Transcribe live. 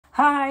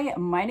Hi,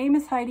 my name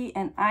is Heidi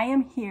and I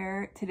am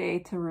here today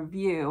to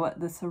review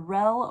the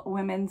Sorel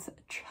women's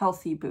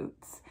Chelsea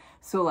boots.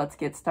 So let's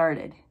get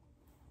started.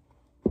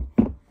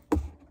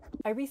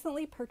 I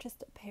recently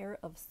purchased a pair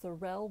of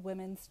Sorel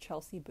women's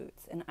Chelsea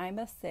boots and I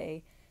must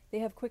say they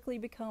have quickly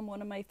become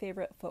one of my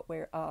favorite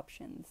footwear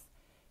options.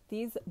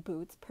 These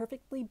boots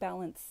perfectly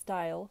balance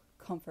style,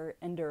 comfort,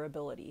 and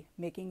durability,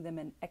 making them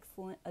an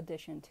excellent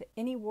addition to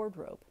any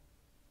wardrobe.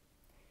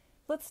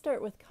 Let's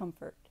start with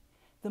comfort.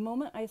 The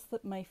moment I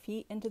slipped my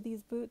feet into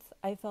these boots,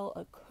 I felt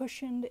a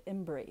cushioned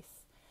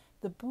embrace.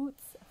 The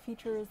boots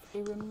features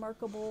a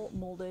remarkable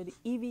molded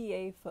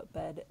EVA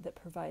footbed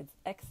that provides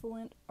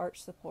excellent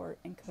arch support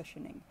and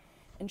cushioning,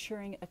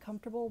 ensuring a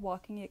comfortable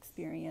walking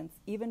experience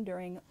even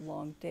during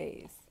long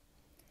days.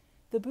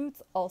 The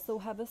boots also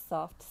have a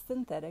soft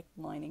synthetic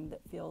lining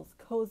that feels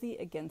cozy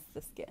against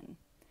the skin.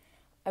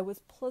 I was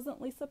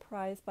pleasantly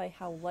surprised by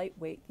how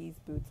lightweight these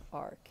boots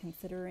are,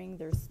 considering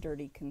their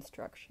sturdy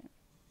construction.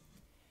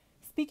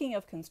 Speaking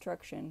of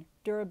construction,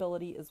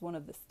 durability is one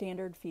of the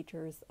standard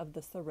features of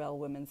the Sorel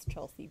women's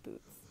Chelsea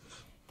boots.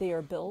 They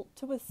are built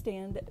to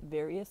withstand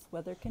various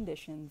weather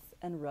conditions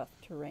and rough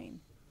terrain.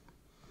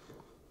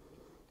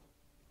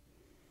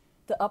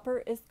 The upper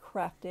is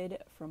crafted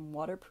from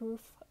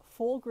waterproof,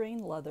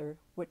 full-grain leather,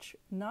 which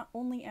not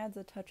only adds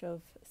a touch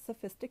of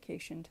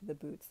sophistication to the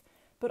boots,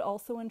 but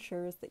also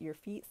ensures that your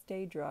feet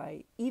stay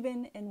dry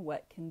even in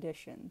wet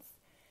conditions.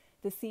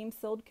 The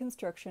seam-sewed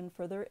construction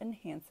further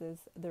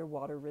enhances their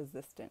water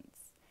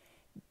resistance.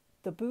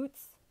 The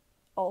boots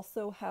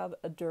also have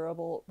a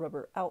durable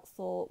rubber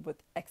outsole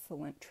with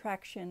excellent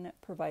traction,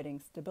 providing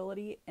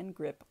stability and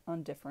grip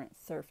on different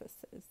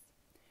surfaces.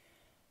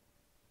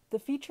 The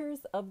features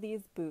of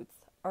these boots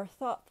are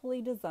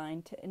thoughtfully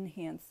designed to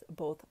enhance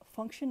both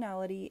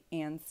functionality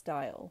and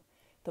style.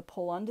 The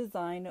pull-on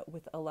design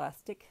with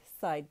elastic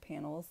side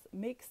panels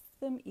makes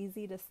them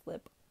easy to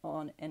slip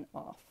on and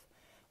off,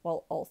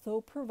 while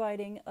also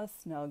providing a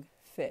snug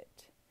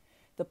fit.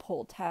 The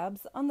pull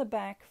tabs on the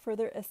back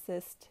further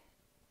assist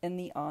in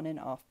the on and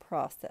off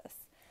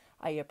process.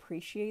 I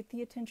appreciate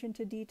the attention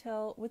to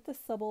detail with the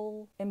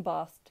supple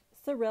embossed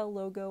Sorel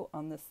logo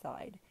on the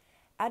side,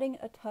 adding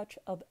a touch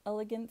of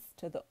elegance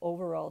to the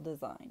overall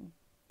design.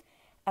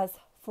 As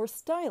for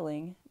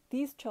styling,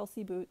 these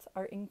Chelsea boots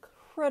are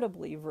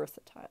incredibly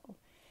versatile.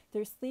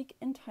 Their sleek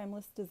and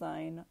timeless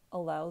design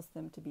allows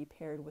them to be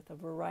paired with a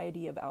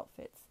variety of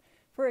outfits.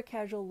 For a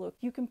casual look,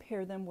 you can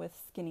pair them with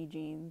skinny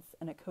jeans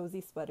and a cozy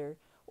sweater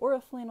or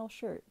a flannel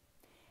shirt.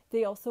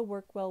 They also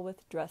work well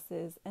with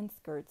dresses and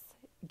skirts,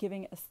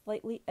 giving a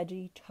slightly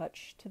edgy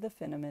touch to the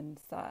feminine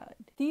side.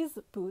 These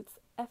boots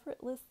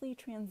effortlessly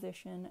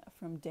transition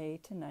from day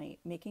to night,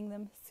 making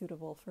them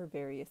suitable for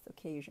various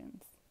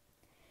occasions.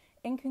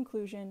 In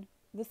conclusion,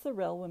 the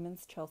Sorel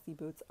women's Chelsea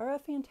boots are a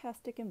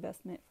fantastic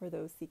investment for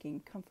those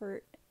seeking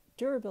comfort,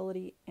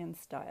 durability, and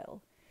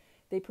style.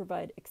 They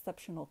provide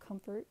exceptional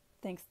comfort,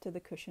 thanks to the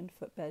cushioned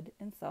footbed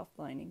and soft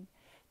lining.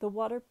 The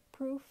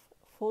waterproof,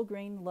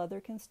 full-grain leather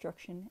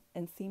construction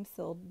and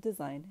seam-sewed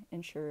design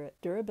ensure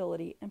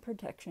durability and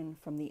protection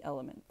from the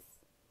elements.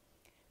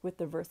 With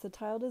the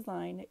versatile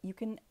design, you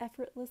can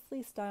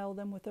effortlessly style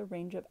them with a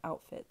range of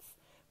outfits,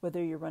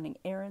 whether you're running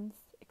errands,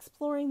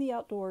 exploring the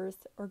outdoors,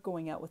 or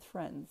going out with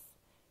friends.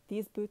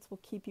 These boots will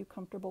keep you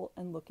comfortable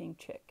and looking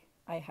chic.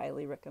 I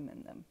highly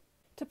recommend them.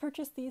 To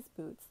purchase these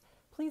boots,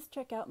 please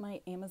check out my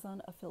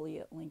Amazon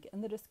affiliate link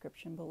in the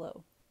description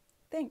below.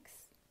 Thanks!